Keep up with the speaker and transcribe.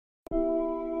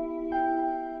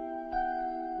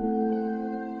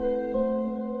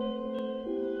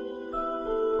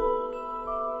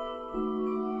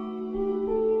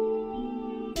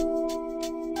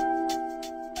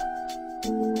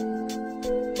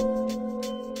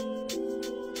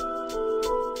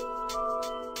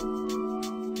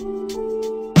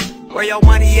Where your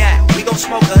money at? We gon'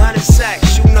 smoke 100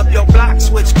 sacks. Shooting up your block,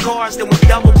 switch cars, then we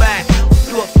double back.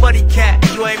 You a funny cat,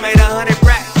 you ain't made 100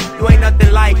 racks. You ain't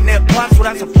nothing like Nipsey Hussle,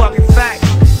 that's a fucking fact.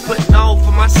 Putting on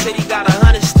for my city, got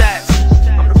 100 stats.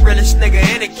 I'm the realest nigga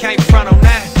in it, can't front on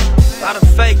that. A lot of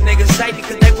fake niggas hate me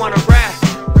cause they wanna rap.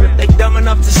 If they dumb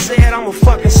enough to say it, I'ma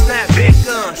fucking snap. Big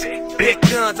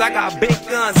guns, I got big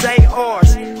guns,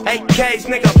 ARs, AKs,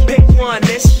 nigga, pick one.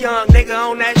 This young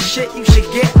nigga on that shit, you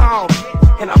should get on.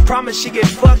 And I promise she get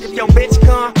fucked if your bitch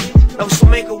come. No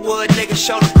some Inglewood, nigga,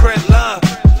 show the crib love.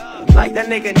 Like that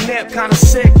nigga Nip, kinda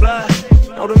sick, blood.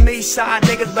 Know the me side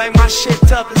niggas, bang my shit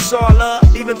tough, it's all up.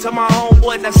 Even to my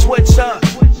homeboys that switch up.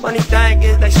 Funny thing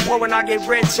is, they swore when I get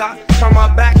rich, I turn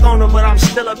my back on them, but I'm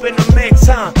still up in the mix,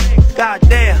 huh?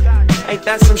 Goddamn, ain't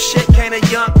that some shit? Can't a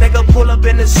young nigga pull up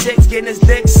in the 6, getting his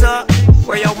dick sucked?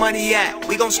 Where your money at?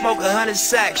 We gon' smoke 100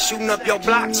 sacks. Shooting up your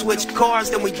block, switch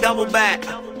cars, then we double back.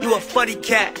 You a funny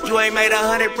cat, you ain't made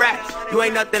 100 racks. You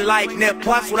ain't nothing like Nipsey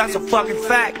Hussle, that's a fucking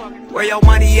fact. Where your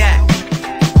money at?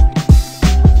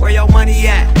 Where your money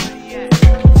at?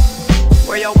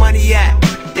 Where your money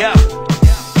at? Yeah.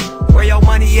 Where your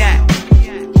money at?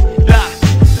 Look,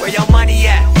 where your money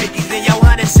at? 50s in your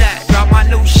 100s at. Drop my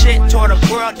new shit, tour the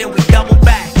world, then we double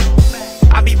back.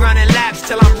 I be running laps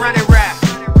till I'm running rap.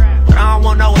 But I don't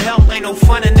want no help, ain't no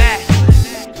fun in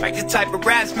that. Make the type of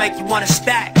raps make you wanna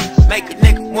stack. Make a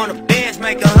nigga wanna binge,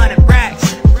 make 100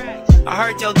 racks. I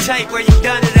heard your tape, where you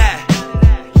done it at?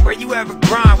 Where you ever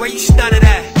grind, where you stunted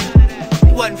at?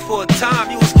 It wasn't full time,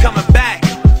 you was coming back.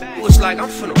 It was like, I'm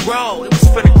finna roll, it was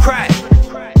finna crack.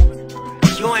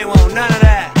 You ain't want none of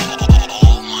that.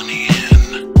 All money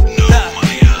in, no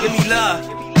money out. Give me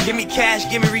love, give me cash,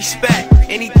 give me respect.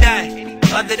 Anything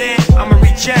other than I'ma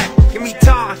reject. Give me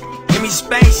time, give me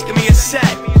space, give me a set.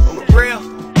 On the real,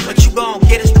 what you gon'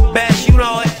 get is the best, you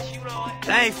know it.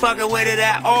 They ain't fucking with it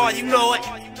at all, you know it.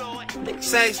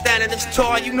 Niggas ain't standing this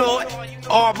tall, you know it.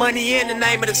 All money in the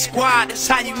name of the squad. That's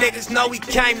how you niggas know we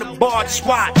came to bar, just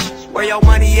watch. Where your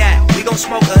money at? We gon'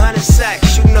 smoke 100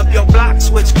 sacks. Shooting up your block,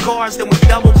 switch cars, then we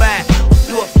double back.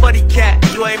 You a funny cat,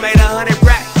 you ain't made 100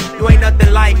 racks. You ain't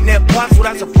nothing like Nipsey Hussle,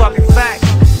 that's a fucking fact.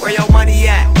 Where your money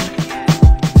at?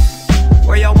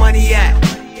 Where your money at?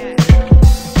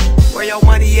 Where your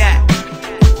money at?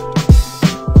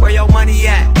 Where your money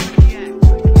at?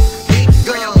 Big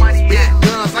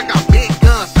guns, I got big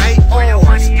guns,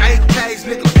 ARs, AKs,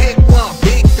 nigga, pick one.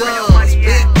 Big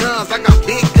guns, I got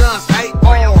big guns,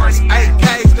 ARs,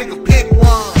 AKs, nigga, pick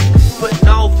one. Putting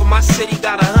on for my city,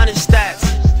 got 100